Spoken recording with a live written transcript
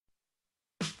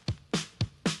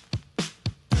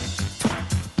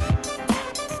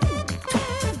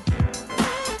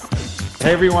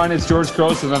Hey everyone, it's George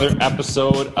Cross, another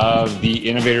episode of the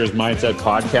Innovators Mindset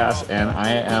Podcast, and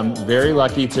I am very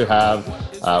lucky to have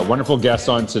a wonderful guest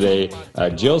on today,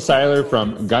 Jill Siler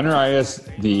from Gunner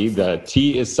ISD. The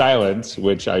T is silent,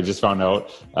 which I just found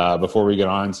out before we get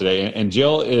on today. And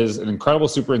Jill is an incredible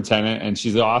superintendent, and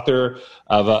she's the author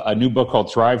of a new book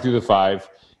called Thrive Through the Five.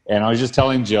 And I was just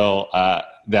telling Jill I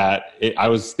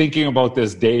was thinking about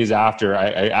this days after.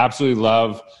 I absolutely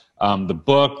love the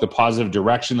book, the positive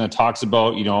direction that talks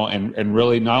about, and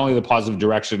really not only the positive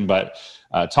direction, but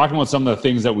talking about some of the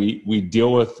things that we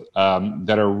deal with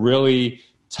that are really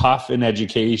tough in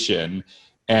education,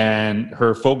 and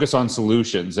her focus on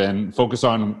solutions and focus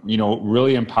on,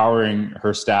 really empowering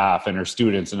her staff and her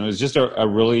students. And it was just a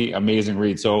really amazing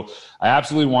read. So I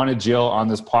absolutely wanted Jill on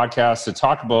this podcast to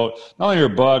talk about not only her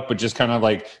book, but just kind of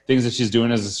like things that she's doing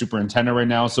as a superintendent right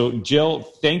now. So Jill,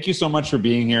 thank you so much for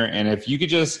being here. And if you could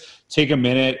just take a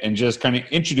minute and just kind of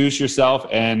introduce yourself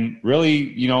and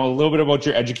really, a little bit about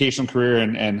your educational career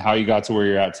and how you got to where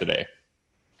you're at today.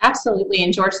 Absolutely.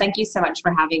 And George, thank you so much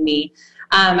for having me.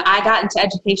 I got into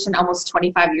education almost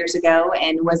 25 years ago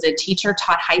and was a teacher,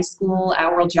 taught high school,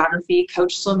 world geography,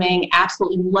 coached swimming,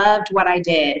 absolutely loved what I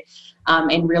did.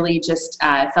 And really just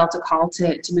felt a call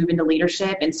to move into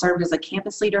leadership, and served as a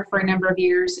campus leader for a number of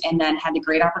years, and then had the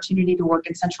great opportunity to work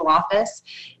in central office.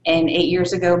 And 8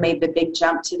 years ago, made the big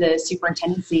jump to the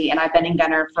superintendency, and I've been in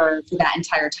Gunner for that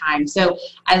entire time. So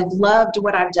I loved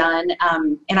what I've done,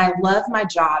 and I love my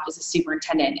job as a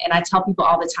superintendent. And I tell people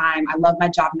all the time, I love my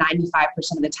job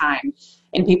 95% of the time.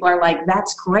 And people are like,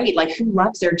 that's great. Like, who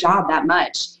loves their job that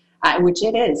much? Which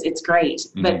it is, it's great.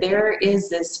 Mm-hmm. But there is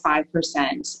this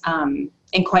 5%.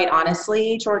 And quite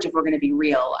honestly, George, if we're going to be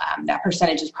real, that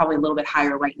percentage is probably a little bit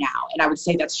higher right now. And I would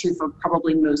say that's true for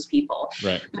probably most people.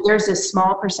 Right. But there's a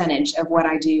small percentage of what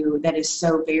I do that is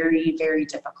so very, very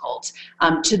difficult,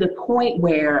 to the point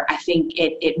where I think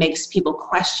it makes people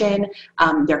question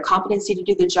their competency to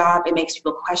do the job. It makes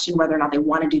people question whether or not they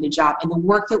want to do the job. And the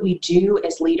work that we do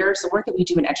as leaders, the work that we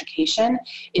do in education,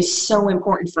 is so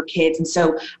important for kids. And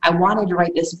so I wanted to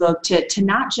write this book to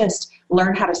not just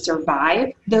learn how to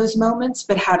survive those moments,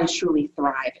 but how to truly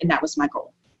thrive. And that was my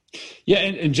goal. Yeah.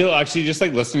 And Jill, actually, just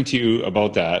like listening to you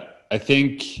about that, I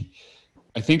think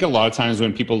a lot of times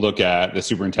when people look at the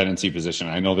superintendency position,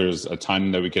 I know there's a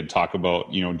ton that we could talk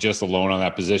about, just alone on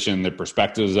that position, the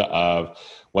perspectives of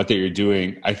what that you're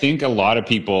doing. I think a lot of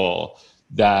people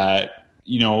that,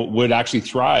 would actually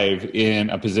thrive in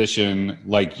a position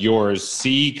like yours,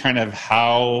 see kind of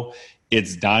how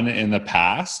it's done in the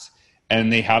past.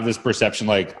 And they have this perception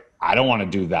like, I don't want to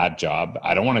do that job.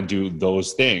 I don't want to do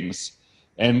those things.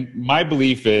 And my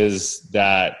belief is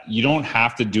that you don't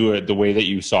have to do it the way that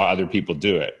you saw other people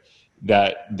do it,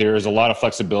 that there's a lot of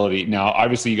flexibility. Now,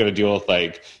 obviously you got to deal with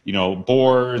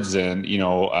boards and,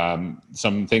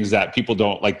 some things that people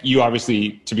don't like. You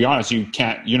obviously, to be honest, you're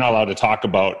not allowed to talk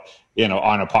about,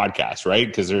 on a podcast, right?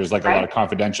 Because there's like a lot of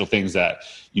confidential things that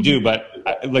you do. But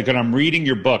when I'm reading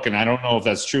your book, and I don't know if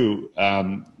that's true,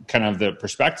 kind of the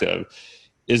perspective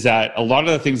is that a lot of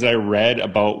the things that I read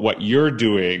about what you're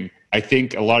doing, I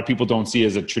think a lot of people don't see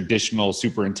as a traditional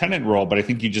superintendent role, but I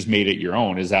think you just made it your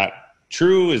own. Is that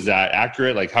true? Is that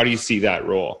accurate? Like, how do you see that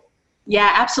role?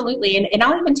 Yeah, absolutely. And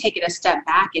I'll even take it a step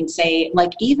back and say,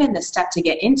 even the step to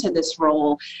get into this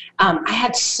role, I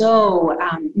had so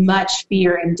much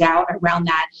fear and doubt around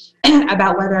that,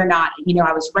 about whether or not,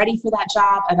 I was ready for that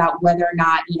job, about whether or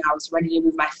not, I was ready to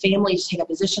move my family to take a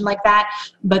position like that.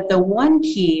 But the one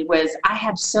key was I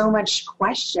had so much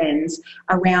questions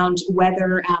around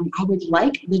whether I would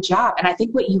like the job. And I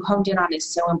think what you honed in on is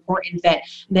so important,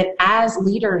 that as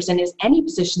leaders and as any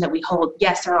position that we hold,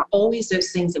 yes, there are always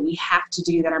those things that we have to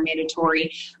do that are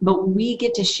mandatory, but we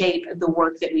get to shape the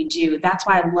work that we do. That's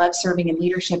why I love serving in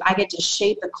leadership. I get to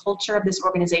shape the culture of this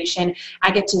organization.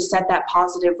 I get to set that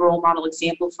positive role model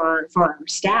example for our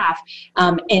staff.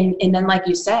 And then, like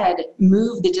you said,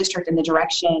 move the district in the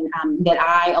direction that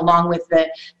I, along with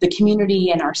the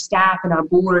community and our staff and our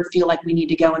board, feel like we need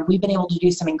to go. And we've been able to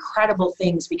do some incredible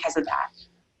things because of that.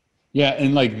 Yeah.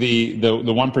 And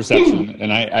the one perception,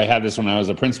 and I had this when I was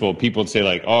a principal, people would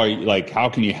say how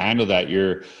can you handle that?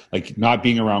 You're not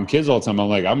being around kids all the time. I'm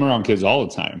like, I'm around kids all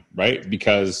the time, right?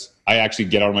 Because I actually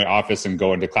get out of my office and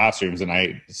go into classrooms, and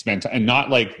I spend time, and not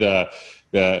like the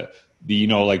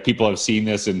people have seen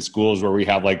this in schools where we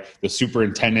have the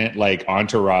superintendent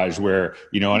entourage where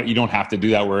you don't have to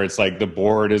do that, where it's the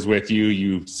board is with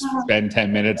you spend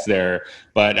 10 minutes there,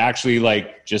 but actually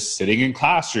just sitting in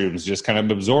classrooms, just kind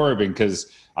of absorbing, because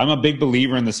I'm a big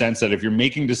believer in the sense that if you're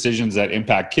making decisions that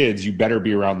impact kids, you better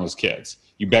be around those kids.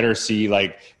 you better see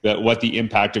like what the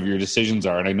impact of your decisions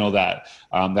are. And I know that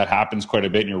that happens quite a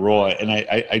bit in your role. And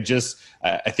I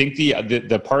think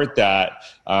the part that,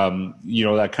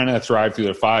 that kind of thrive through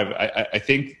the five, I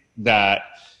think that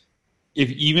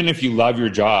even if you love your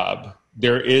job,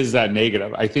 there is that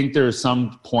negative. I think there's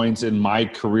some points in my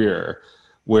career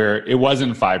where it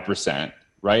wasn't 5%,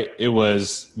 right? It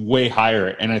was way higher.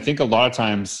 And I think a lot of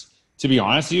times, to be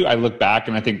honest with you, I look back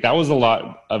and I think that was a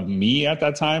lot of me at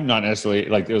that time, not necessarily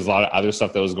like there was a lot of other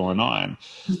stuff that was going on.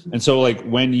 Mm-hmm. And so like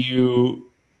when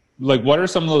you, like, what are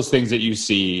some of those things that you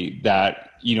see that,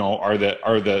 are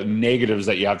the negatives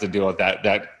that you have to deal with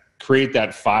that create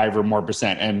that 5 or more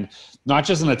percent? And not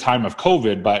just in the time of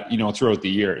COVID, but, throughout the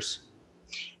years.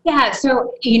 Yeah.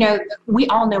 So, we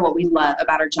all know what we love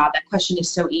about our job. That question is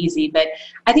so easy, but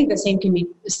I think the same can be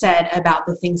said about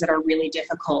the things that are really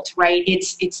difficult, right?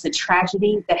 It's the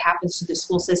tragedy that happens to the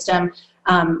school system,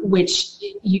 which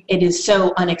it is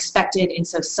so unexpected and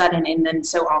so sudden and then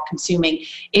so all consuming.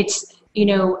 It's,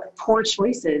 poor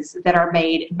choices that are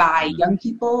made by young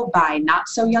people, by not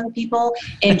so young people,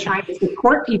 and trying to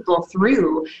support people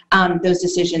through those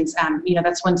decisions.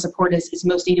 That's when support is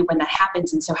most needed when that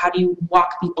happens. And so how do you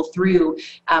walk people through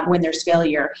when there's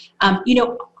failure?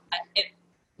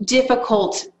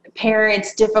 Difficult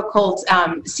parents, difficult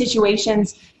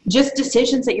situations, just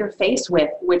decisions that you're faced with,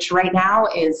 which right now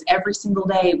is every single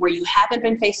day where you haven't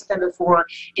been faced with them before,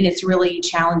 and it's really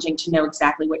challenging to know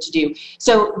exactly what to do.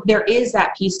 So there is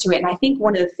that piece to it. And I think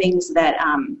one of the things that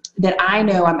that I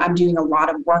know I'm doing a lot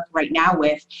of work right now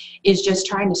with is just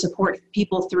trying to support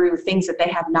people through things that they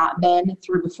have not been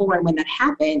through before. And when that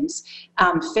happens,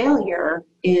 failure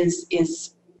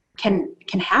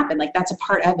can happen. Like that's a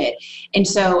part of it. And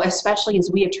so especially as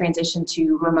we have transitioned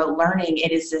to remote learning,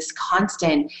 it is this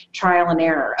constant trial and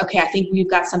error. Okay, I think we've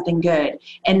got something good.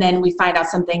 And then we find out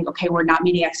something, okay, we're not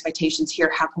meeting expectations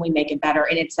here. How can we make it better?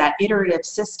 And it's that iterative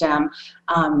system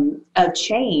of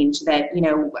change that,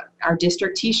 our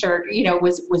district t-shirt,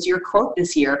 was your quote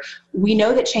this year. We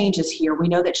know that change is here. We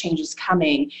know that change is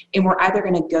coming, and we're either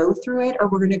going to go through it or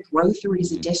we're going to grow through it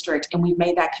as a district. And we've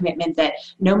made that commitment that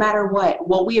no matter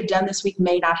what we have done this week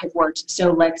may not have worked.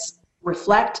 So let's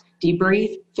reflect,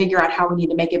 debrief, figure out how we need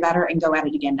to make it better, and go at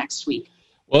it again next week.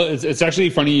 Well, it's actually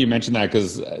funny you mentioned that,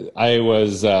 because I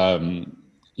was,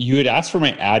 you had asked for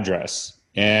my address,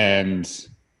 and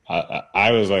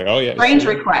I was like, oh yeah. Strange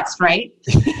request, right?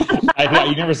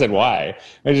 You never said why.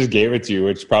 I just gave it to you,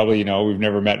 which probably, we've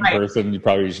never met in person. You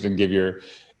probably shouldn't give your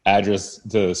address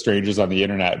to strangers on the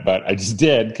internet, but I just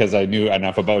did because I knew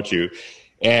enough about you.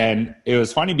 And it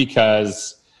was funny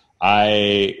because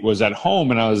I was at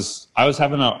home and I was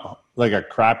having a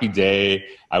crappy day.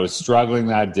 I was struggling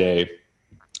that day.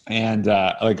 And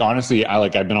honestly,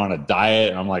 I've been on a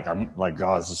diet, and I'm like,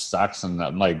 oh, this sucks. And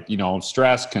I'm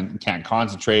stressed, can't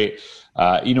concentrate,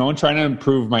 and trying to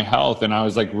improve my health. And I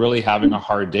was really having a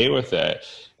hard day with it.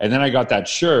 And then I got that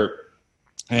shirt,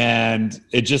 and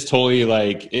it just totally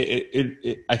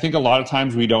I think a lot of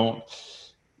times we don't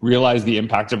realize the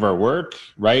impact of our work,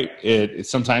 right? It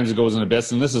sometimes it goes in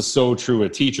abyss. And this is so true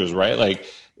with teachers, right?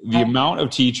 The amount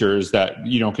of teachers that,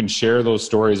 can share those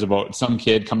stories about some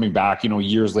kid coming back,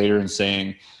 years later and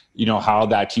saying, how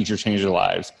that teacher changed their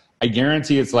lives. I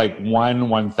guarantee it's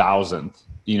 1/1000th,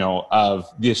 of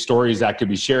the stories that could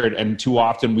be shared. And too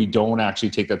often we don't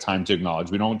actually take the time to acknowledge.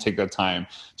 We don't take the time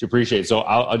to appreciate. So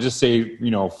I'll just say,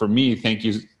 for me, thank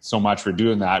you so much for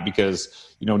doing that,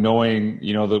 because, knowing,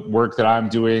 the work that I'm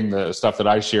doing, the stuff that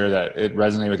I share, that it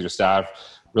resonated with your staff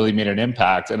really made an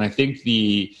impact. And I think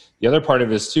the other part of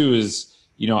this too is,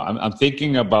 I'm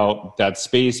thinking about that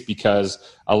space, because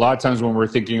a lot of times when we're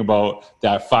thinking about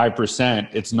that 5%,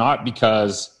 it's not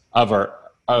because of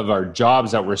our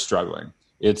jobs that we're struggling.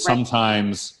 It's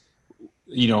sometimes,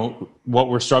 what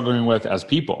we're struggling with as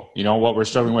people, what we're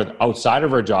struggling with outside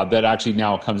of our job that actually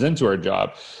now comes into our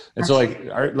job. And so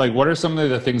what are some of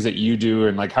the things that you do,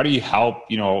 and how do you help,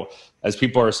 as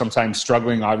people are sometimes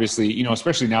struggling, obviously,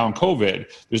 especially now in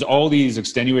COVID, there's all these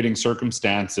extenuating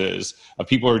circumstances of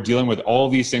people who are dealing with all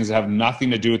these things that have nothing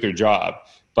to do with their job,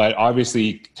 but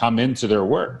obviously come into their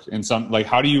work. And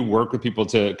how do you work with people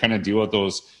to kind of deal with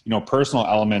those, personal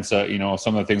elements,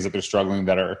 some of the things that they're struggling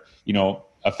that are,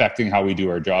 affecting how we do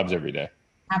our jobs every day?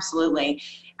 Absolutely.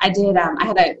 I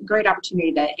had a great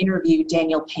opportunity to interview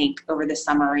Daniel Pink over the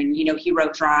summer, and, he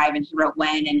wrote Drive and he wrote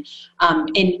When. And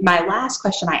in my last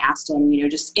question I asked him,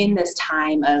 just in this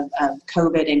time of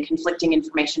COVID and conflicting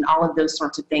information, all of those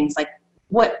sorts of things,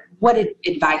 what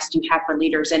advice do you have for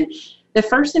leaders? And the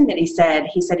first thing that he said,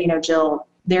 Jill,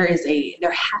 there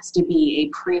has to be a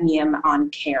premium on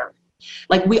care.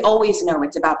 Like, we always know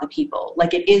it's about the people.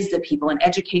 Like, it is the people. In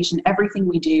education, everything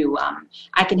we do,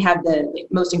 I can have the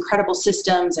most incredible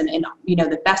systems and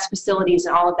the best facilities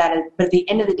and all of that, but at the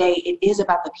end of the day, it is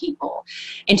about the people.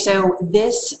 And so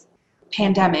this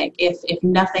pandemic, if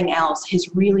nothing else, has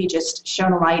really just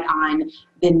shone a light on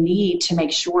the need to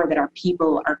make sure that our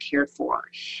people are cared for.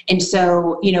 And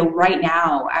so, right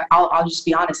now, I'll just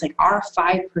be honest, like, our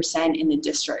 5% in the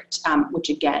district, which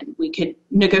again, we could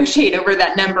negotiate over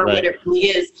that number, right. What it really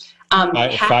is.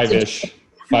 Five-ish.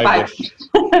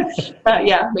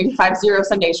 Yeah, maybe 5-0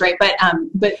 some days, right? But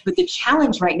the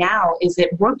challenge right now is that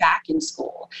we're back in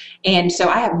school, and so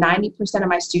I have 90% of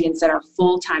my students that are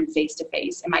full-time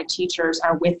face-to-face, and my teachers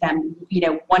are with them,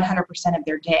 100% of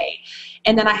their day.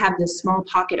 And then I have this small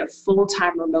pocket of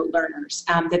full-time remote learners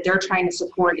that they're trying to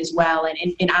support as well.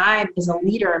 And I, as a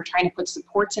leader, am trying to put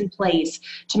supports in place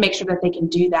to make sure that they can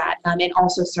do that and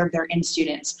also serve their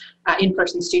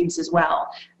in-person students as well.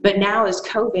 But now, as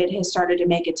COVID has started to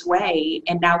make its way,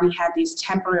 and now we have these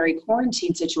temporary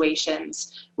quarantine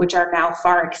situations, which are now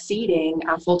far exceeding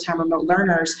our full-time remote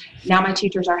learners, now my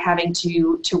teachers are having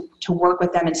to work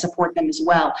with them and support them as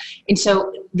well. And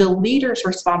so the leader's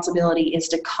responsibility is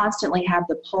to constantly have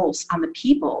the pulse on the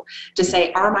people to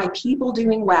say, are my people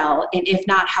doing well? And if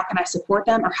not, how can I support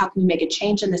them? Or how can we make a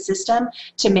change in the system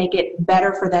to make it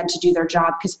better for them to do their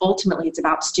job? Because ultimately it's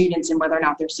about students and whether or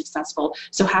not they're successful.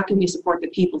 So how can we support the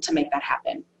people to make that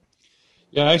happen?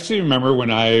 Yeah, I actually remember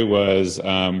when I was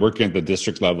working at the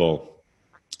district level,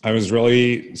 I was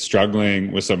really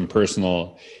struggling with some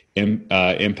personal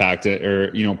impact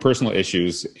or personal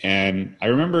issues. And I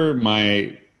remember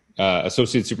my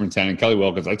associate superintendent, Kelly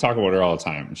Wilkins, I talk about her all the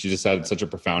time. She just had such a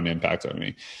profound impact on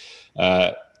me.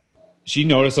 She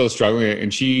noticed I was struggling,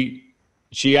 and she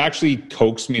actually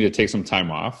coaxed me to take some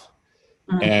time off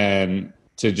and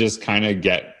to just kind of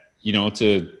get,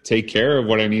 to take care of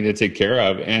what I needed to take care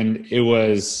of. And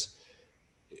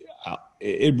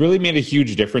it really made a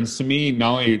huge difference to me,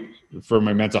 not only for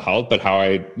my mental health, but how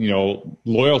I,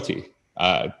 loyalty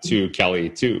to Kelly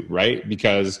too, right?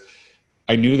 Because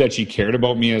I knew that she cared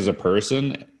about me as a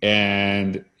person,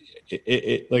 and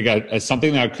as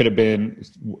something that could have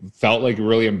felt like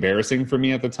really embarrassing for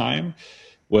me at the time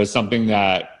was something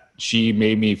that she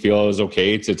made me feel it was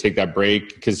okay to take that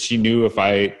break, because she knew if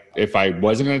I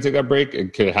wasn't going to take that break,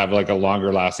 it could have like a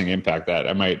longer lasting impact that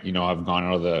I might, have gone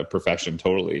out of the profession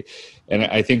totally. And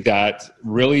I think that's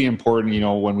really important,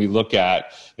 when we look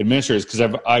at administrators, because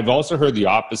I've also heard the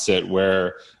opposite,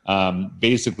 where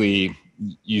basically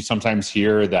you sometimes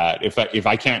hear that if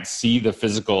I can't see the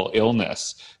physical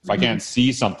illness, if I can't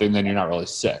see something, then you're not really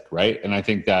sick, right? And I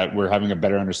think that we're having a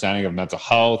better understanding of mental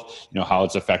health, how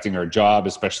it's affecting our job,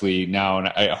 especially now. And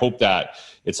I hope that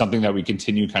it's something that we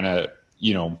continue kind of,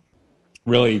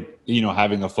 really,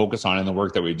 having a focus on in the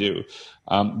work that we do.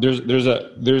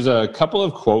 There's a couple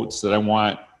of quotes that I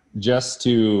want just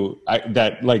hit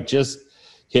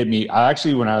me.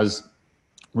 When I was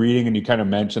reading, and you kind of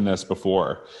mentioned this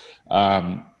before,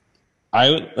 I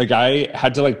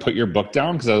had to put your book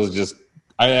down, because I was just,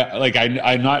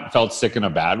 I not felt sick in a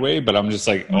bad way, but I'm just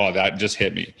like, oh, that just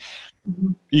hit me.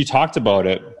 You talked about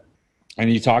it, and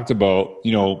you talked about,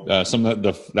 some of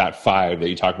that 5 that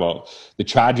you talked about, the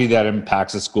tragedy that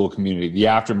impacts the school community, the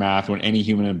aftermath when any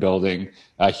human in the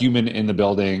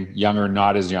building, young or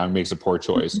not as young, makes a poor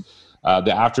choice.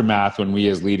 The aftermath when we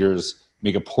as leaders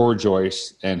make a poor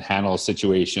choice and handle a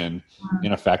situation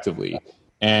ineffectively.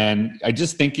 And I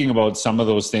just thinking about some of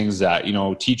those things that,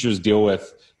 teachers deal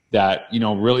with that,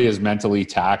 really is mentally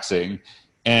taxing.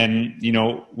 And,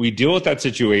 we deal with that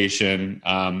situation,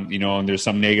 and there's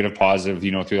some negative, positive,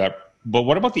 through that. But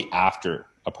what about the after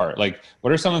part?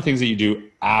 What are some of the things that you do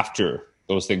after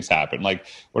those things happen?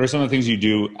 What are some of the things you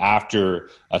do after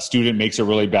a student makes a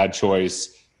really bad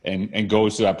choice and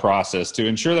goes through that process to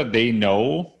ensure that they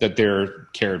know that they're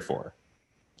cared for?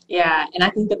 Yeah, and I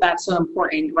think that that's so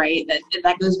important, right?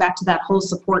 That goes back to that whole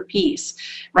support piece,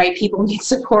 right? People need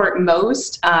support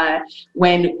most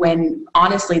when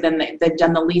honestly, then they've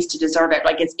done the least to deserve it.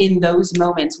 It's in those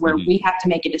moments where we have to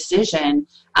make a decision,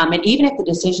 and even if the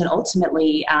decision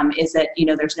ultimately is that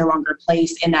there's no longer a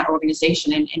place in that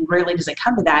organization, and rarely does it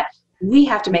come to that. We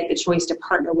have to make the choice to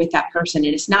partner with that person.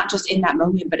 And it's not just in that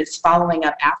moment, but it's following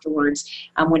up afterwards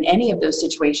when any of those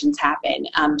situations happen,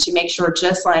 to make sure,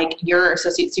 just like your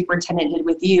associate superintendent did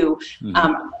with you,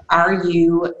 are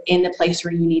you in the place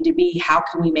where you need to be? How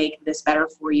can we make this better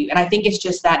for you? And I think it's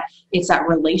just that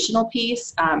relational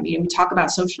piece. We talk about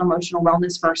social and emotional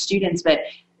wellness for our students, but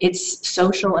it's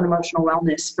social and emotional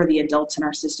wellness for the adults in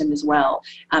our system as well.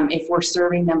 If we're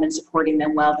serving them and supporting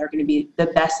them well, they're going to be the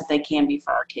best that they can be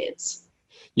for our kids.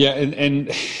 Yeah,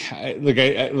 and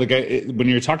when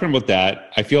you're talking about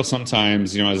that, I feel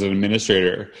sometimes, as an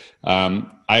administrator,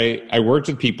 I worked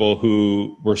with people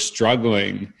who were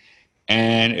struggling,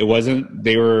 and it wasn't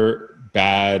they were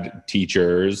bad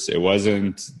teachers. It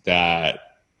wasn't that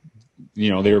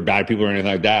they were bad people or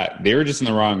anything like that. They were just in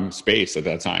the wrong space at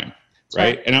that time,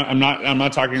 right? And I'm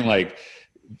not talking like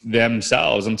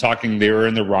themselves. I'm talking they were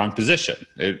in the wrong position,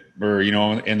 or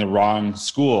in the wrong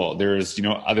school. There's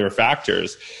other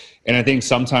factors, and I think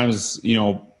sometimes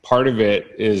part of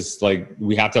it is like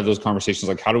we have to have those conversations,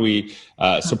 like how do we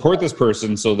support this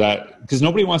person, so that, because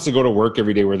nobody wants to go to work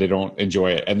every day where they don't enjoy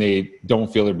it and they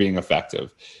don't feel they're being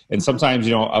effective. And sometimes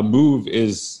a move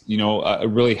is a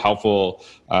really helpful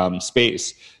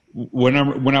space. When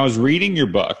I was reading your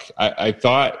book, I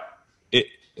thought it,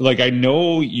 like, I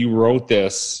know you wrote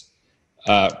this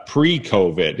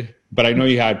pre-COVID, but I know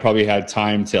you probably had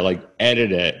time to like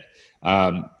edit it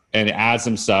and add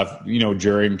some stuff,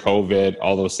 during COVID,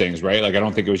 all those things, right? Like, I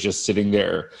don't think it was just sitting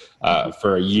there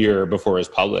for a year before it was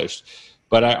published.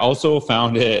 But I also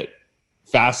found it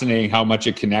fascinating how much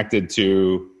it connected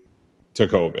to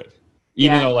COVID,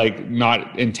 even though like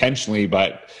not intentionally,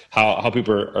 but how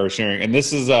people are sharing. And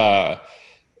this is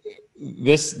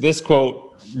this quote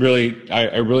really,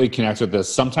 I really connect with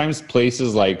this. Sometimes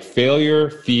places like failure,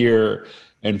 fear,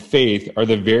 and faith are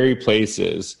the very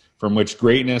places from which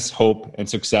greatness, hope, and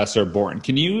success are born.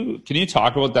 Can you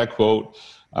talk about that quote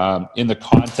in the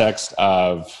context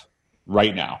of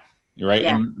right now? Right,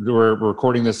 and we're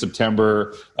recording this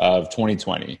September of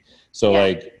 2020. So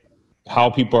like, how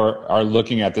people are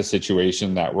looking at the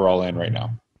situation that we're all in right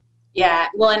now. Yeah,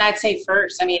 well, and I'd say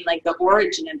first, I mean, like, the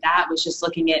origin of that was just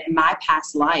looking at my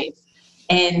past life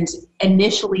and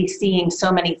initially seeing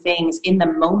so many things in the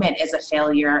moment as a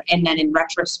failure. And then in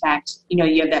retrospect,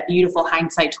 you have that beautiful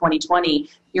hindsight 2020,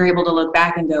 you're able to look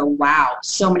back and go, wow,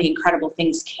 so many incredible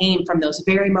things came from those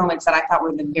very moments that I thought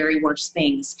were the very worst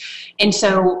things. And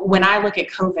so when I look at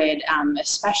COVID,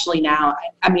 especially now,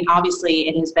 I mean, obviously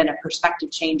it has been a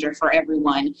perspective changer for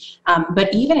everyone.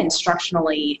 But even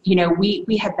instructionally,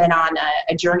 we have been on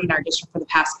a journey in our district for the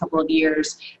past couple of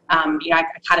years. I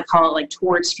kind of call it like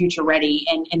towards future ready.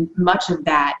 And much of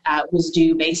that was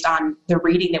due based on the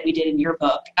reading that we did in your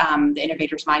book, The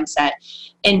Innovator's Mindset.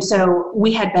 And so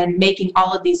we had been making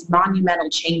all of these monumental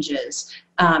changes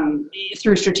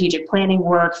through strategic planning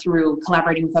work, through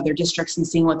collaborating with other districts and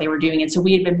seeing what they were doing. And so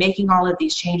we had been making all of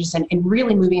these changes and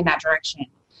really moving in that direction.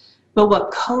 But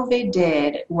what COVID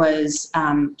did was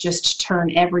just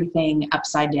turn everything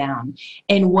upside down.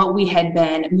 And what we had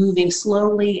been moving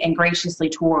slowly and graciously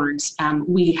towards,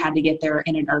 we had to get there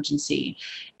in an urgency.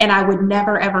 And I would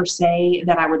never, ever say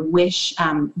that I would wish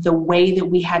the way that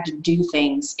we had to do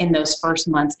things in those first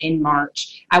months in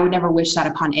March, I would never wish that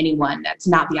upon anyone. That's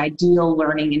not the ideal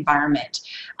learning environment.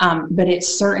 But it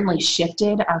certainly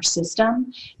shifted our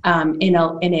system, and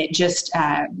it just,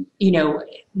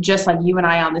 just like you and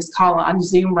I on this call on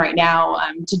Zoom right now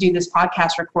to do this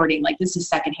podcast recording, like, this is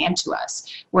secondhand to us.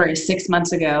 Whereas 6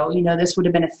 months ago, this would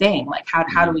have been a thing. Like,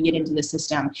 how do we get into the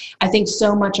system? I think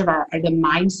so much of the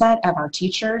mindset of our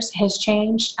teachers has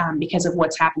changed because of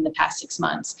what's happened the past 6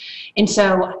 months. And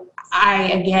so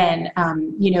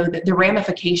the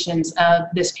ramifications of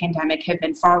this pandemic have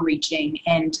been far reaching,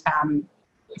 and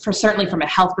certainly from a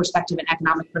health perspective and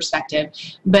economic perspective.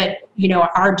 But,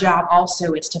 our job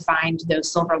also is to find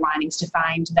those silver linings, to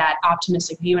find that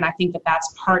optimistic view. And I think that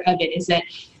that's part of it, is that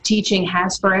teaching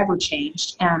has forever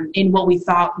changed in what we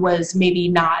thought was maybe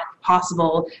not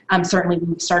possible. Certainly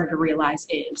we've started to realize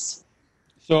is.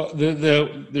 So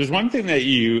there's one thing that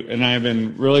you and I have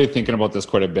been really thinking about this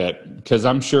quite a bit, because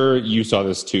I'm sure you saw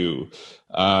this too.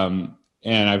 And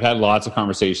I've had lots of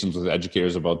conversations with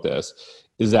educators about this,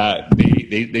 is that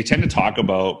they tend to talk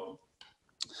about,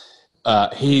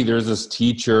 hey, there's this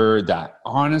teacher that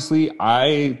honestly,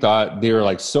 I thought they were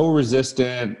like so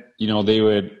resistant,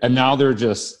 and now they're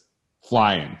just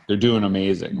flying. They're doing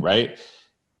amazing, right?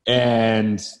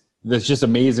 And that's just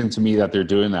amazing to me that they're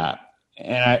doing that.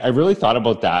 And I really thought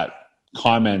about that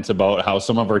comment about how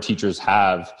some of our teachers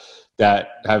have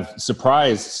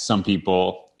surprised some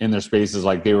people in their spaces.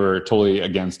 Like, they were totally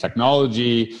against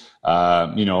technology,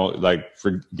 like,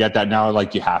 forget that now,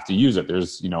 like, you have to use it.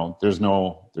 There's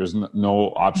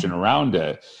no option around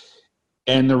it.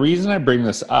 And the reason I bring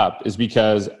this up is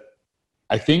because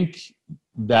I think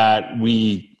that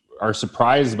we are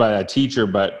surprised by that teacher,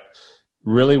 but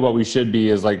really what we should be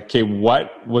is like, okay,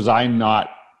 what was I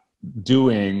not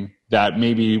doing that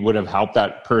maybe would have helped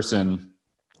that person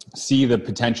see the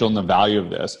potential and the value of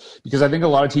this, because I think a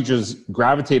lot of teachers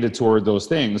gravitated toward those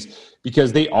things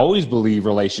because they always believe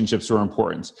relationships were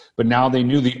important, but now they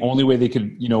knew the only way they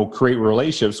could, create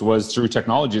relationships was through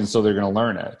technology. And so they're going to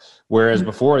learn it. Whereas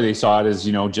before they saw it as,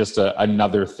 just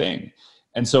another thing.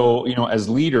 And so, as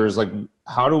leaders, like,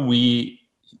 how do we,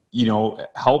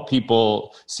 help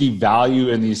people see value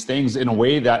in these things in a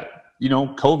way that,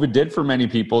 COVID did for many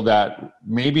people that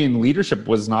maybe in leadership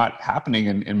was not happening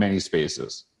in many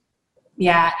spaces?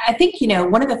 Yeah, I think,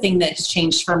 one of the things that has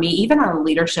changed for me, even on a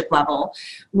leadership level,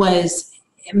 was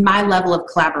my level of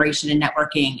collaboration and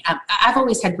networking. I've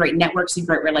always had great networks and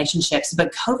great relationships,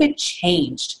 but COVID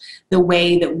changed the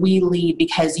way that we lead,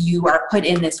 because you are put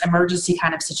in this emergency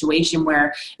kind of situation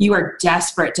where you are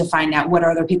desperate to find out what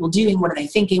are other people doing, what are they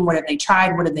thinking, what have they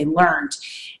tried, what have they learned.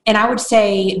 And I would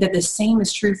say that the same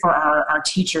is true for our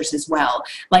teachers as well.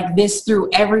 Like, this threw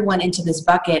everyone into this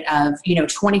bucket of,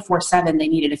 24/7, they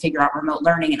needed to figure out remote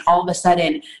learning. And all of a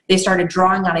sudden they started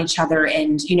drawing on each other,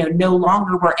 and, no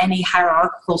longer were any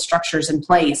hierarchical structures in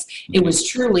place. It was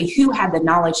truly who had the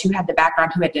knowledge, who had the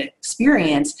background, who had the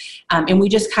experience. And we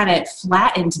just kind of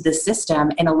flattened the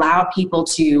system and allowed people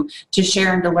to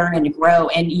share and to learn and to grow.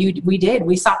 And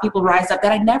we saw people rise up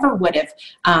that I never would have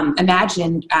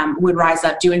imagined would rise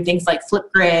up, doing things like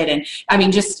Flipgrid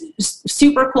and just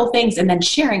super cool things, and then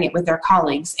sharing it with their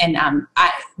colleagues. And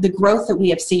the growth that we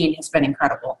have seen has been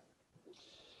incredible.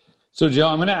 So Jill,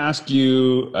 I'm going to ask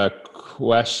you a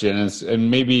question, and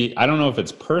maybe, I don't know if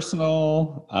it's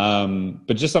personal,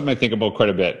 but just something I think about quite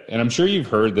a bit. And I'm sure you've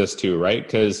heard this too, right?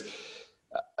 Because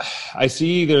I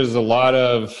see there's a lot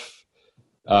of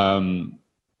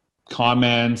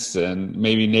comments and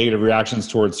maybe negative reactions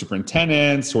towards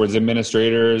superintendents, towards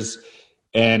administrators.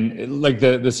 And like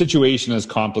the situation is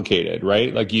complicated,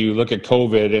 right? Like, you look at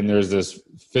COVID and there's this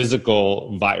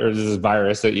physical virus,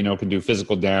 that, can do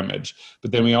physical damage.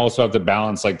 But then we also have to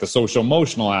balance like the social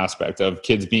emotional aspect of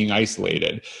kids being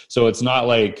isolated. So it's not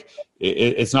like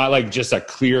just a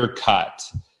clear cut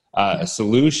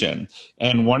solution.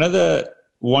 And one of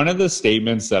the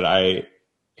statements that I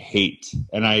hate,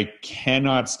 and I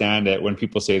cannot stand it when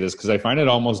people say this, because I find it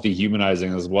almost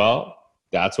dehumanizing as well.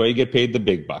 That's why you get paid the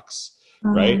big bucks.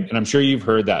 Right. And I'm sure you've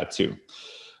heard that too.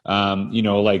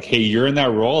 Like, hey, you're in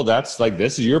that role. That's like,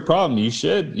 this is your problem. You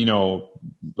should,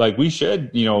 we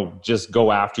should, just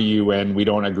go after you when we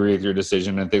don't agree with your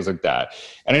decision and things like that.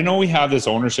 And I know we have this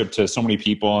ownership to so many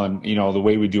people, and, the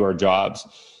way we do our jobs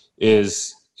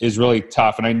is really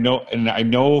tough. And I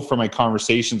know from my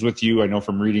conversations with you, I know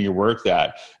from reading your work,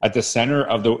 that at the center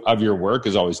of your work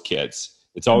is always kids.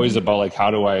 It's always about like, how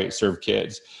do I serve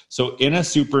kids? So in a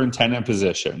superintendent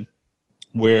position,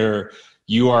 where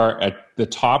you are at the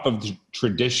top of the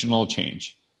traditional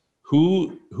change,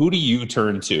 who do you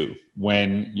turn to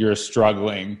when you're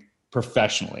struggling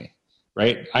professionally,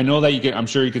 right? I know that I'm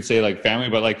sure you could say like family,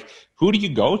 but like, who do you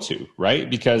go to, right?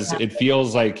 Because it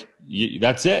feels like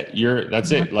that's it.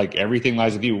 It. Like, everything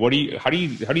lies with you. How do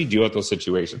you deal with those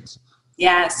situations?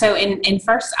 Yeah. So in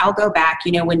first, I'll go back,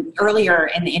 when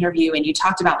earlier in the interview, and you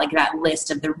talked about like that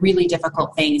list of the really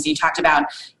difficult things, you talked about,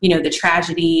 the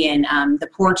tragedy and the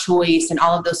poor choice and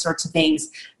all of those sorts of things.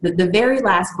 The very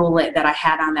last bullet that I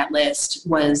had on that list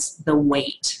was the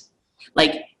weight.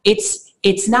 Like,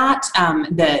 it's not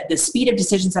the speed of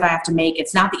decisions that I have to make.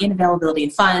 It's not the inavailability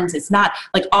of funds. It's not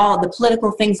like all the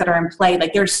political things that are in play.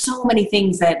 Like, there's so many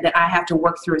things that I have to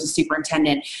work through as a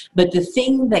superintendent. But the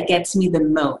thing that gets me the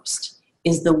most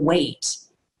is the weight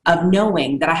of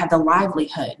knowing that I have the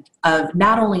livelihood of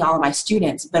not only all of my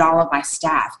students, but all of my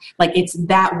staff. Like, it's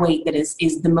that weight that is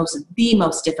the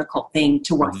most difficult thing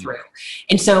to work through.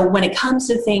 And so when it comes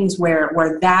to things where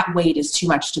that weight is too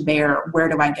much to bear, where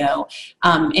do I go?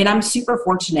 And I'm super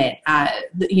fortunate,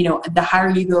 the higher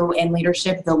you go in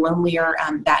leadership, the lonelier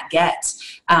that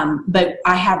gets. But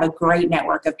I have a great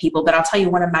network of people. But I'll tell you,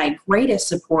 one of my greatest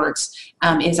supports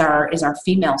is our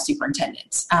female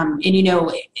superintendents.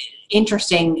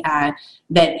 Interesting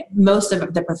that most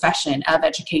of the profession of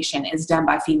education is done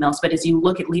by females, but as you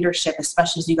look at leadership,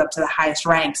 especially as you go up to the highest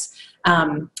ranks,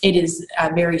 it is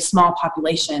a very small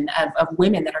population of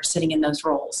women that are sitting in those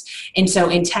roles. And so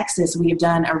in Texas, we have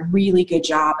done a really good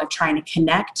job of trying to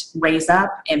connect, raise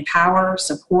up, empower,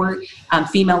 support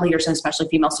female leaders, and especially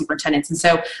female superintendents. And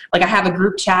so, like, I have a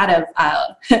group chat of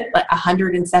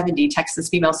 170 Texas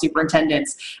female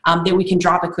superintendents that we can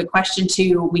drop a quick question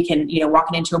to. We can,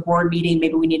 walking into a board meeting,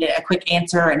 maybe we need a quick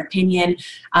answer, an opinion.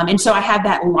 And so I have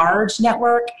that large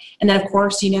network. And then, of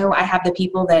course, I have the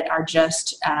people that are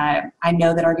just, I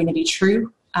know that are going to be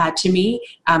true to me,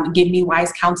 give me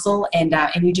wise counsel, and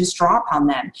you just draw upon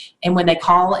them. And when they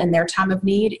call in their time of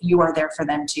need, you are there for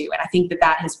them too. And I think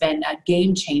that has been a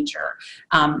game changer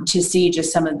to see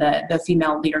just some of the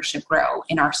female leadership grow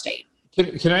in our state.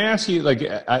 Can I ask you, like,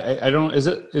 I don't, is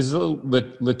it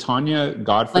Latanya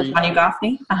Godfrey? Latanya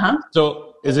Goffney.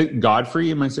 So is it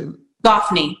Godfrey? Am I saying?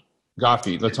 Goffney.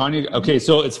 Latanya. Okay.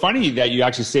 So it's funny that you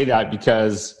actually say that,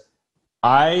 because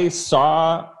I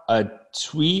saw a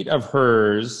tweet of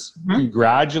hers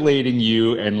congratulating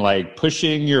you and like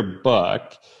pushing your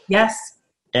book. Yes.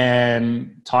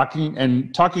 And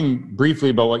talking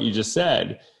briefly about what you just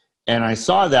said. And I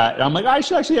saw that, and I'm like, I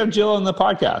should actually have Jill on the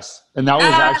podcast. And that was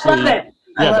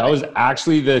that was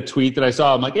actually the tweet that I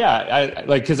saw. I'm like,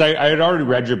 because I had already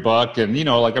read your book, and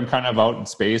like I'm kind of out in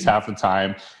space half the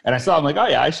time. And I saw, I'm like, oh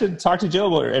yeah, I should talk to Jill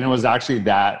about it. And it was actually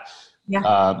that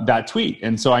tweet.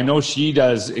 And so I know she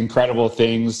does incredible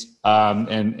things.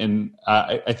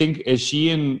 I think, is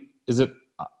it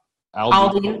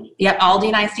Aldine? Yep,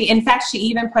 Aldine I see. In fact, she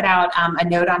even put out a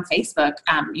note on Facebook.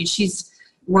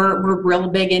 We're real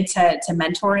big into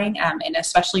mentoring, and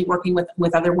especially working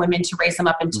with other women to raise them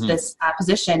up into this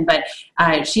position. But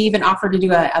she even offered to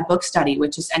do a book study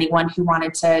with just anyone who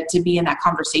wanted to be in that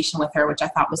conversation with her, which I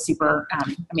thought was super.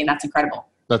 That's incredible.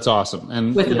 That's awesome.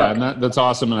 And that's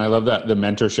awesome. And I love that, the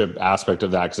mentorship aspect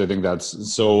of that, because I think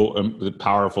that's so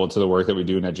powerful to the work that we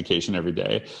do in education every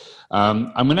day.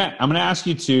 I'm going to ask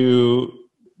you to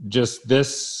just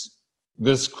this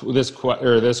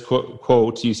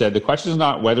quote. You said, the question is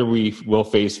not whether we will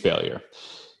face failure.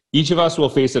 Each of us will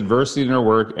face adversity in our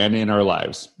work and in our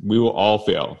lives. We will all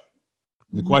fail.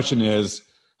 The question is,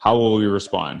 how will we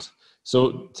respond?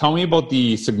 So tell me about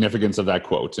the significance of that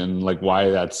quote, and like why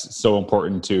that's so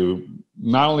important to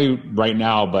not only right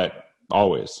now, but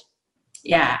always.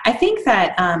 Yeah, I think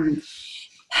that,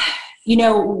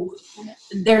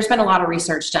 there's been a lot of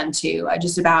research done too,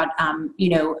 just about,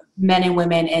 men and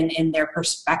women and their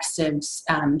perspectives,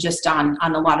 just on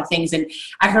a lot of things. And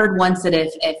I heard once that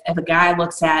if a guy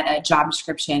looks at a job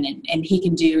description and he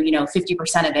can do,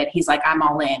 50% of it, he's like, I'm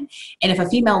all in. And if a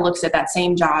female looks at that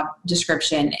same job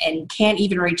description and can't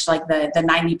even reach like the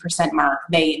 90% mark,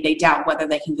 they doubt whether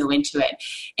they can go into it.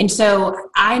 And so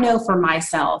I know for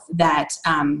myself that,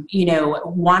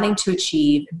 wanting to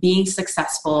achieve, being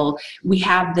successful, we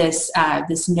have this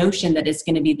notion that it's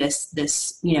going to be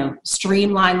this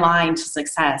streamlined line to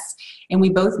success, and we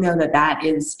both know that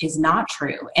is not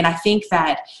true. And I think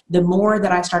that the more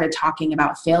that I started talking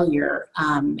about failure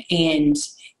and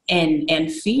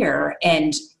fear,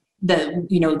 and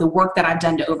the work that I've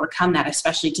done to overcome that,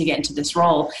 especially to get into this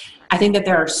role, I think that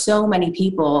there are so many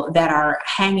people that are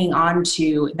hanging on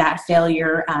to that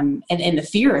failure and the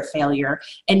fear of failure,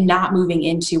 and not moving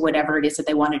into whatever it is that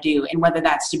they want to do. And whether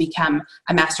that's to become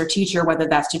a master teacher, whether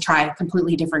that's to try a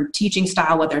completely different teaching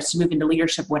style, whether it's to move into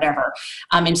leadership, whatever.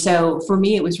 And so for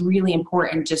me, it was really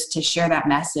important just to share that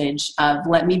message of,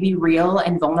 let me be real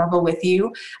and vulnerable with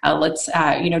you. Let's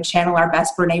channel our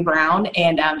best Brene Brown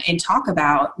and talk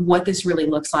about what this really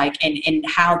looks like, and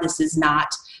how this is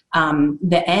not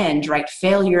the end, right?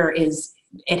 Failure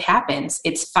it happens.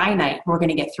 It's finite. We're going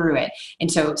to get through it.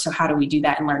 And so how do we do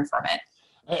that and learn from it?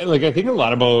 I think a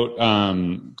lot about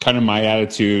kind of my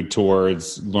attitude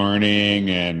towards learning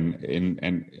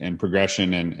and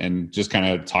progression, and just kind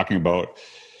of talking about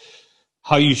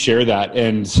how you share that.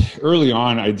 And early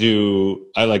on, I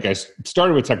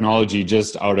started with technology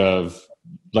just out of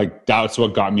that's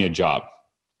what got me a job.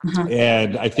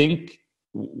 And I think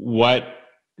what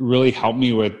really helped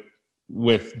me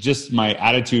with just my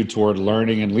attitude toward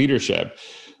learning and leadership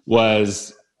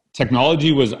was,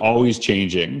 technology was always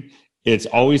changing. It's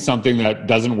always something that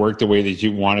doesn't work the way that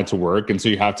you want it to work. And so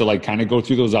you have to kind of go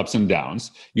through those ups and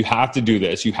downs. You have to do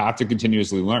this. You have to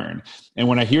continuously learn. And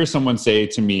when I hear someone say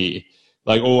to me,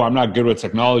 oh, I'm not good with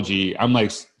technology, I'm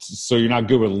like, so you're not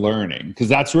good with learning? Because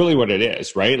that's really what it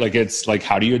is, right? It's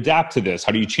how do you adapt to this?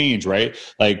 How do you change, right?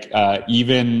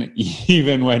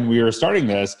 Even when we were starting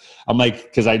this, I'm like,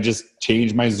 because I just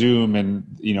changed my Zoom and,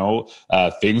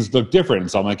 things look different.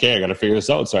 So I'm like, hey, I got to figure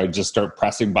this out. So I just start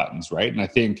pressing buttons, right? And I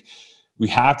think we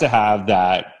have to have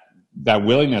that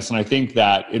willingness. And I think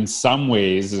that in some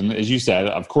ways, and as you said,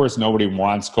 of course, nobody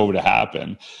wants COVID to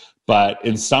happen, but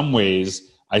in some ways,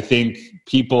 I think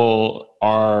people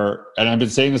are, and I've been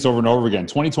saying this over and over again,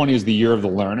 2020 is the year of the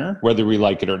learner, whether we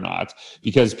like it or not,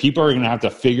 because people are going to have to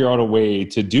figure out a way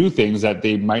to do things that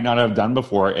they might not have done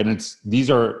before. And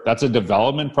that's a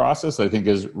development process that I think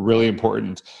is really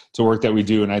important to work that we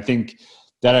do. And I think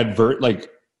that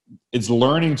it's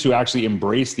learning to actually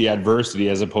embrace the adversity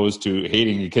as opposed to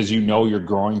hating, because you know you're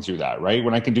growing through that, right?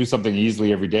 When I can do something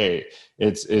easily every day,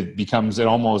 it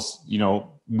almost,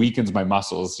 weakens my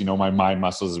muscles, my mind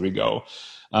muscles as we go.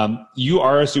 You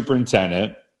are a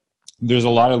superintendent. There's a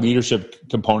lot of leadership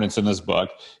components in this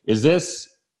book. Is this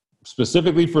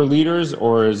specifically for leaders,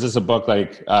 or is this a book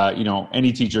like,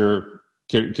 any teacher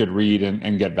could read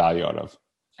and get value out of?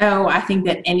 Oh, I think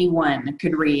that anyone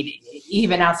could read,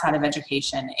 even outside of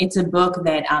education. It's a book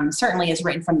that certainly is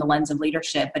written from the lens of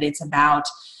leadership, but it's about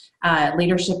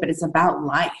leadership, but it's about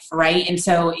life, right? And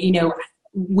so,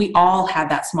 we all have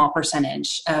that small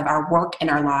percentage of our work in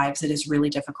our lives that is really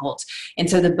difficult. And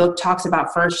so the book talks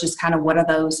about first just kind of what are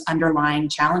those underlying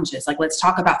challenges. Like, let's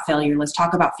talk about failure. Let's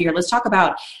talk about fear. Let's talk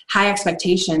about high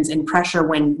expectations and pressure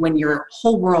when your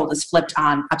whole world is flipped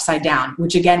on upside down,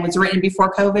 which again was written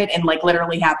before COVID and like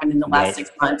literally happened in the last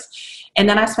 6 months. And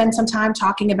then I spend some time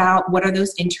talking about what are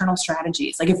those internal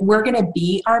strategies. Like, if we're going to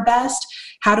be our best,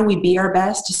 how do we be our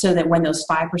best so that when those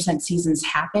 5% seasons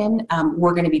happen,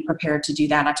 we're going to be prepared to do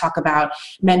that. And I talk about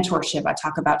mentorship. I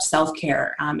talk about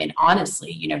self-care. And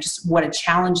honestly, just what a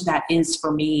challenge that is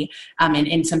for me,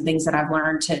 and some things that I've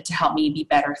learned to help me be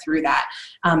better through that.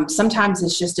 Sometimes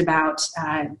it's just about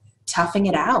toughing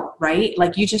it out, right?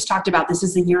 Like you just talked about, this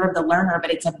is the year of the learner, but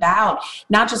it's about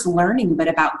not just learning, but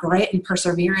about grit and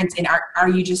perseverance. And are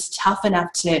you just tough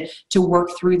enough to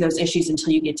work through those issues until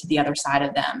you get to the other side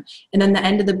of them? And then the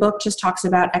end of the book just talks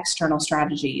about external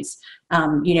strategies.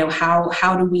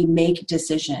 How do we make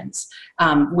decisions,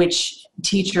 which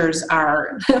teachers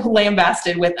are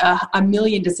lambasted with a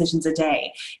million decisions a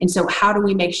day. And so how do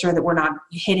we make sure that we're not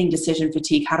hitting decision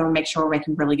fatigue? How do we make sure we're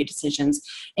making really good decisions?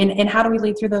 And how do we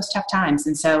lead through those tough times?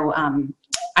 And so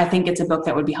I think it's a book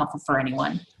that would be helpful for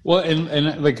anyone. Well,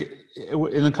 and like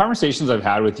in the conversations I've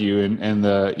had with you and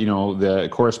the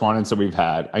correspondence that we've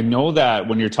had, I know that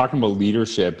when you're talking about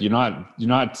leadership, you're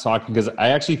not talking, because I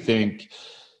actually think,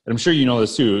 and I'm sure you know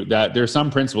this too, that there are some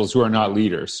principals who are not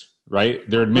leaders, right?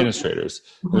 They're administrators.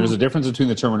 Mm-hmm. There's a difference between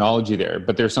the terminology there,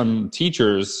 but there's some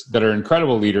teachers that are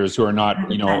incredible leaders who are not,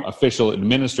 official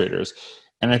administrators.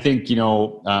 And I think,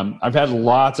 I've had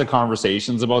lots of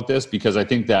conversations about this, because I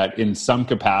think that in some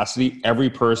capacity, every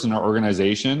person or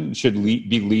organization should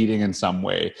be leading in some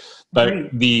way. But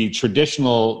the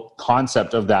traditional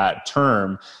concept of that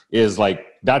term is like,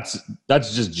 that's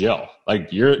just Jill. Like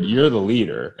you're the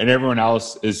leader and everyone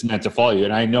else is meant to follow you.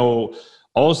 And I know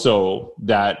also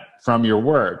that from your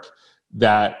work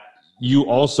that you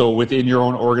also within your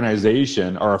own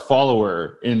organization are a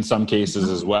follower in some cases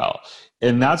as well.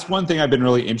 And that's one thing I've been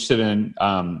really interested in,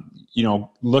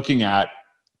 looking at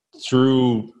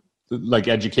through like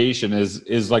education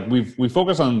is like we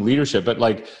focus on leadership, but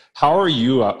like how are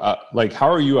you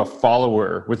a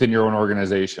follower within your own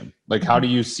organization? Like how do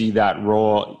you see that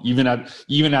role even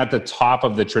at the top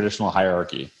of the traditional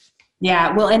hierarchy?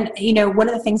 Yeah, well, and one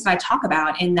of the things that I talk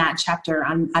about in that chapter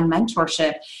on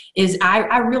mentorship is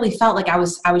I really felt like I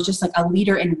was just like a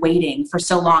leader in waiting for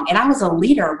so long, and I was a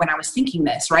leader when I was thinking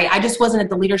this, right? I just wasn't at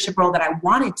the leadership role that I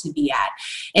wanted to be at,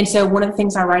 and so one of the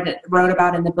things I wrote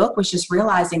about in the book was just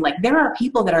realizing like there are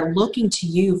people that are looking to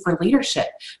you for leadership,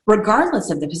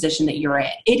 regardless of the position that you're in.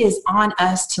 It is on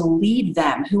us to lead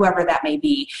them, whoever that may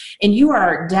be, and you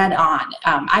are dead on.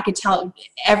 I could tell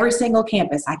every single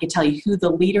campus. I could tell you who the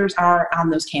leaders are on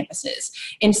those campuses.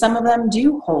 And some of them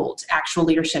do hold actual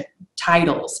leadership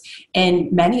titles, and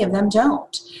many of them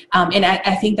don't. And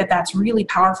I think that that's really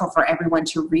powerful for everyone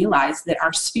to realize that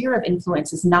our sphere of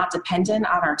influence is not dependent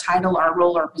on our title, our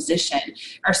role, or position.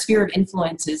 Our sphere of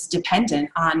influence is dependent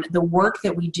on the work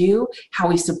that we do, how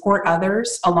we support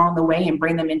others along the way and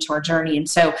bring them into our journey. And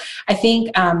so I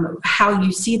think how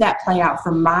you see that play out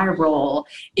from my role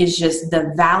is just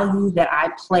the value that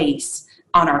I place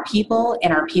on our people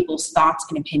and our people's thoughts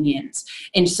and opinions.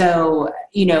 And so,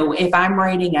 if I'm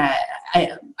writing a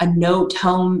note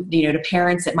home, to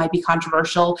parents that might be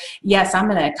controversial, yes, I'm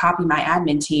going to copy my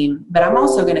admin team, but I'm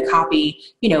also going to copy,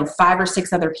 5 or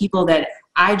 6 other people that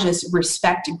I just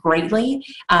respect greatly,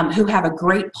 who have a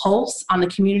great pulse on the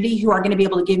community, who are going to be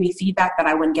able to give me feedback that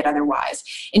I wouldn't get otherwise.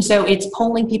 And so it's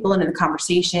pulling people into the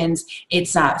conversations.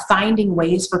 It's finding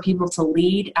ways for people to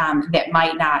lead that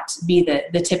might not be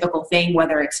the typical thing,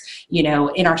 whether it's,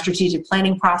 in our strategic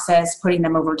planning process, putting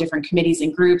them over different committees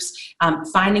and groups,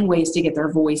 finding ways to get their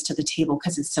voice to the table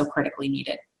because it's so critically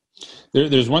needed.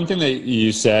 There's one thing that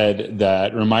you said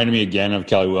that reminded me again of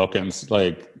Kelly Wilkins.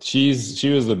 Like she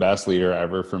was the best leader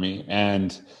ever for me.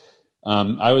 And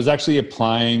I was actually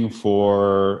applying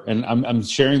for, and I'm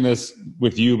sharing this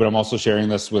with you, but I'm also sharing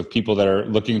this with people that are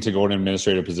looking to go into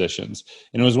administrative positions.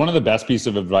 And it was one of the best pieces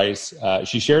of advice.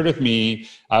 She shared with me,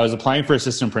 I was applying for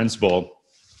assistant principal,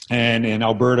 and in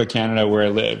Alberta, Canada, where I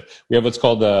live, we have what's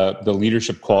called the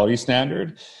leadership quality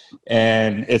standard.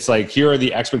 And it's like, here are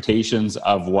the expectations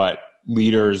of what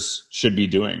leaders should be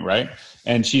doing, right?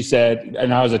 And she said,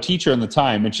 and I was a teacher in the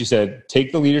time, and she said,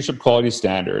 take the leadership quality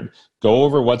standard, go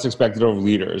over what's expected of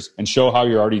leaders, and show how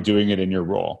you're already doing it in your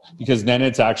role. Because then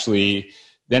it's actually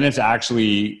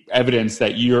evidence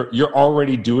that you're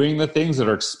already doing the things that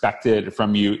are expected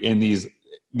from you in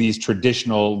these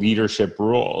traditional leadership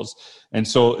roles. And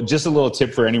so just a little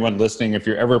tip for anyone listening, if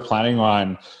you're ever planning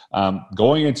on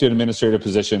going into an administrative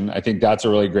position, I think that's a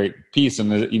really great piece.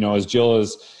 And, as Jill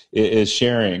is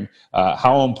sharing,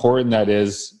 how important that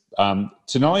is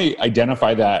to not only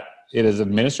identify that it is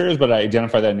administrators, but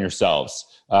identify that in yourselves,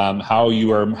 how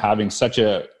you are having such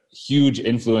a huge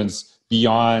influence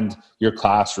beyond your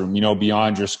classroom,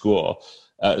 beyond your school.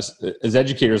 As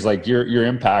educators, like your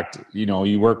impact,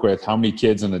 you work with how many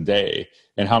kids in a day,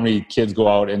 and how many kids go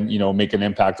out and, make an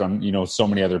impact on, so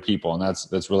many other people. And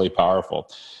that's really powerful.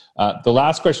 The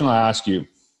last question I'll ask you,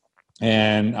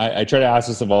 and I try to ask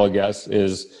this of all guests,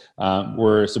 is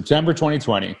we're September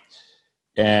 2020,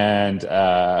 and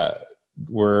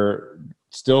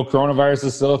coronavirus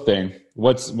is still a thing.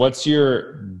 What's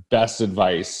your best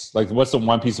advice? Like, what's the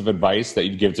one piece of advice that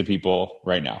you'd give to people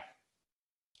right now?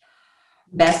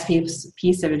 Best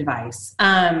piece of advice.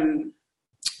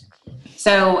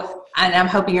 So, and I'm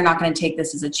hoping you're not going to take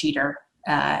this as a cheater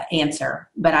answer,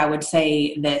 but I would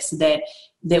say this,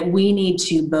 that we need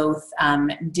to both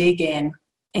dig in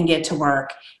and get to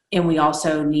work, and we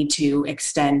also need to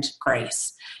extend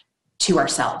grace to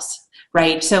ourselves,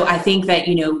 right? So I think that,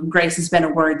 grace has been a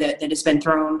word that has been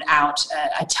thrown out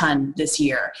a ton this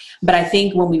year. But I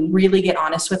think when we really get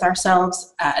honest with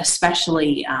ourselves,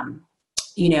 especially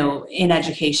in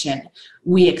education,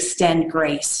 we extend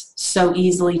grace so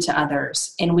easily to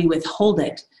others, and we withhold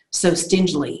it so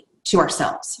stingily to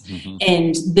ourselves. Mm-hmm.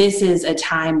 And this is a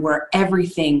time where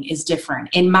everything is different.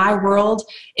 In my world,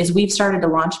 as we've started to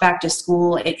launch back to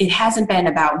school, it hasn't been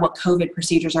about what COVID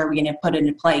procedures are we going to put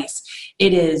into place.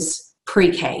 It is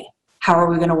pre-K. How are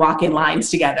we going to walk in lines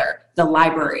together? The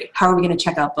library. How are we going to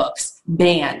check out books?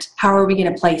 Band. How are we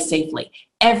going to play safely?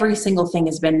 Every single thing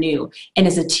has been new. And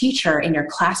as a teacher in your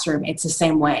classroom, it's the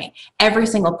same way. Every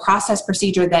single process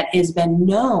procedure that has been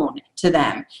known to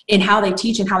them in how they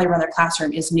teach and how they run their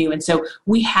classroom is new. And so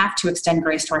we have to extend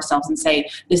grace to ourselves and say,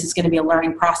 this is going to be a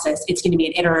learning process. It's going to be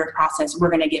an iterative process.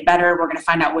 We're going to get better. We're going to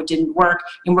find out what didn't work,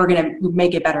 and we're going to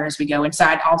make it better as we go. And so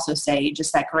I'd also say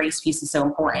just that grace piece is so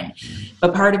important.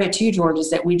 But part of it too, George,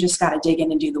 is that we just got to dig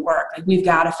in and do the work. Like, we've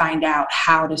got to find out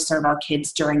how to serve our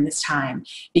kids during this time,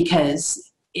 because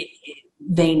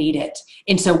they need it.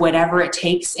 And so whatever it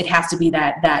takes, it has to be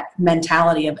that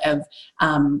mentality of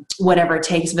whatever it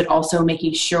takes, but also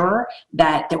making sure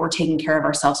that we're taking care of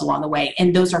ourselves along the way.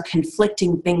 And those are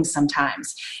conflicting things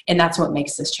sometimes. And that's what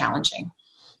makes this challenging.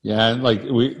 Yeah, like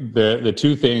the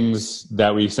two things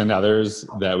that we send others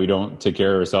that we don't take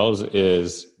care of ourselves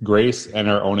is grace and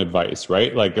our own advice,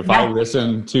 right? Like, if I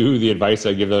listen to the advice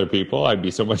I give other people, I'd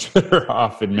be so much better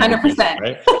off in many 100%. Cases,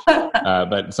 right?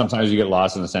 But sometimes you get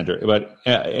lost in the center. But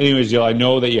anyways, Jill, I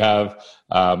know that you have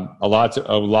a lot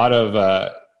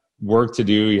of work to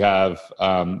do. You have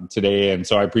today, and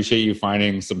so I appreciate you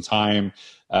finding some time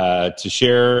to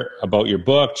share about your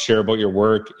book, share about your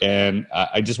work. And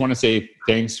I just want to say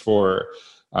thanks for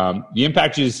the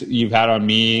impact you've had on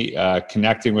me,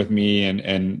 connecting with me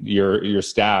and your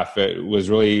staff. It was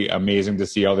really amazing to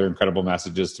see all their incredible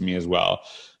messages to me as well.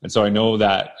 And so I know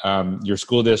that your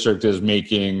school district is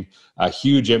making a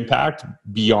huge impact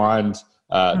beyond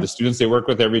the students they work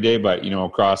with every day, but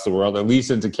across the world, at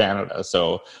least into Canada.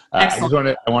 So I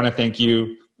want to thank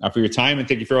you for your time, and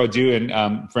thank you for all you do.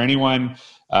 And for anyone,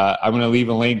 I'm going to leave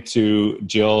a link to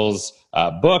Jill's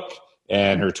book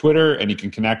and her Twitter, and you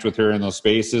can connect with her in those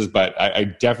spaces. But I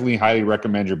definitely highly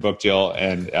recommend your book, Jill,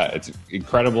 and it's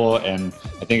incredible, and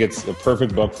I think it's a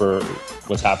perfect book for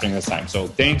what's happening this time. So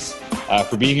thanks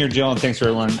for being here, Jill, and thanks for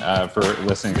everyone for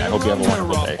listening. I hope you have a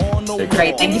wonderful day.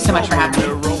 Great. Thank you so much for having me.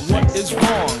 What is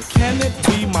wrong? Can it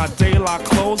be my daylight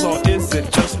clothes, or is it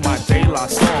just my daylight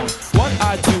song? What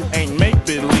I do ain't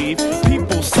make-believe.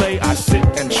 People say I sit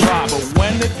and try, but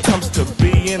when it comes to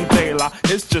being daylight,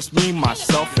 it's just me,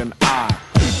 myself, and I.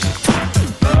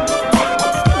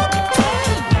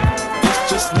 It's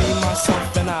just me,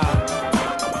 myself, and I.